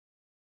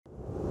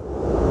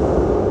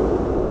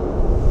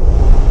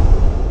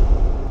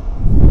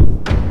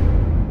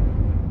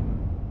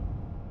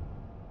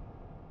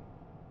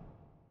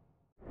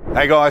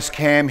Hey guys,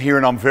 Cam here,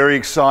 and I'm very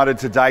excited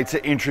today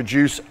to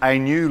introduce a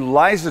new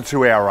laser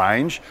to our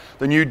range,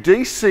 the new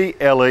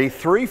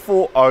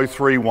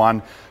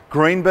DCLE34031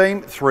 Green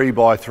Beam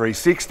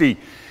 3x360.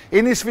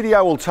 In this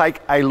video, we'll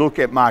take a look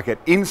at market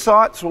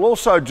insights. We'll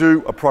also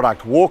do a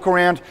product walk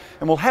around,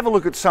 and we'll have a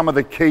look at some of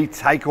the key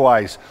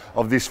takeaways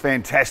of this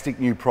fantastic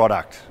new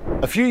product.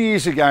 A few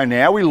years ago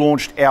now, we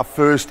launched our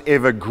first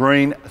ever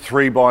green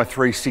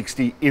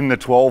 3x360 in the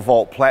 12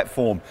 volt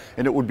platform,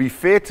 and it would be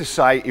fair to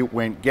say it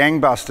went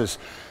gangbusters.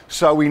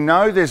 So we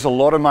know there's a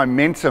lot of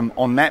momentum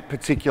on that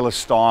particular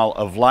style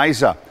of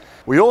laser.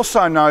 We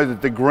also know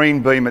that the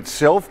green beam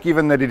itself,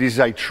 given that it is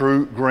a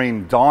true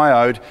green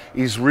diode,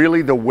 is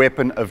really the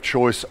weapon of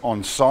choice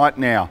on site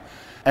now.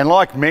 And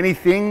like many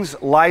things,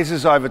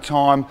 lasers over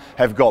time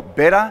have got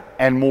better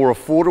and more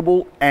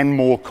affordable and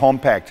more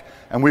compact.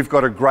 And we've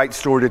got a great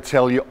story to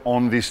tell you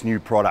on this new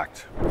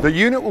product. The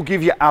unit will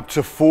give you up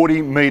to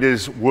 40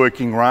 meters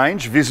working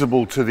range,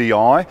 visible to the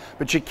eye,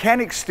 but you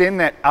can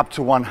extend that up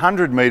to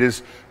 100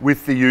 meters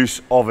with the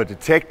use of a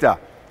detector.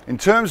 In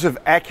terms of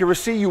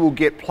accuracy, you will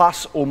get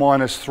plus or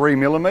minus 3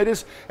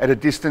 millimeters at a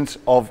distance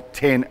of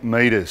 10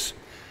 meters.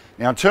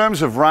 Now, in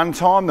terms of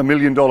runtime, the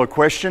million-dollar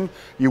question,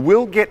 you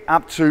will get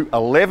up to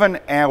 11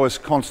 hours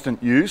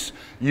constant use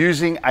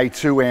using a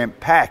 2 amp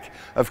pack.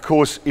 Of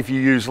course, if you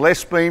use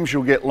less beams,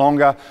 you'll get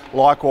longer.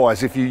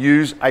 Likewise, if you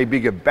use a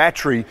bigger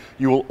battery,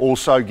 you will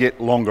also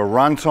get longer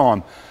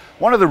runtime.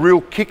 One of the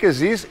real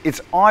kickers is it's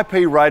IP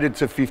rated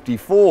to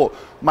 54,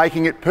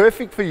 making it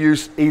perfect for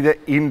use either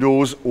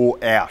indoors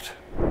or out.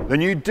 The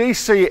new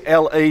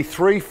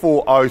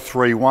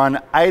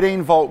DCLE34031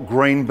 18 volt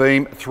green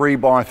beam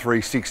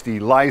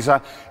 3x360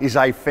 laser is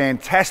a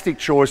fantastic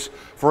choice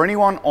for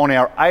anyone on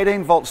our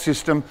 18 volt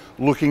system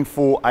looking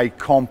for a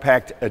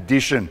compact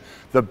edition.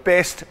 The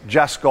best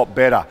just got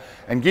better,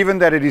 and given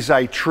that it is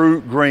a true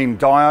green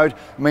diode,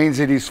 means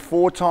it is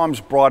 4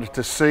 times brighter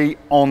to see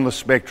on the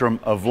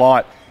spectrum of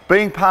light.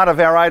 Being part of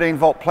our 18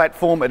 volt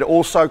platform, it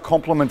also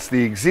complements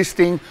the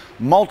existing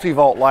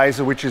multi-volt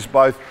laser, which is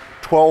both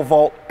 12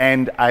 volt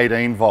and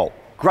 18 volt.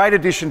 Great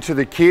addition to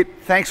the kit.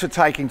 Thanks for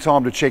taking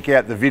time to check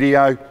out the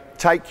video.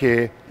 Take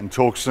care and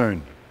talk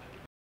soon.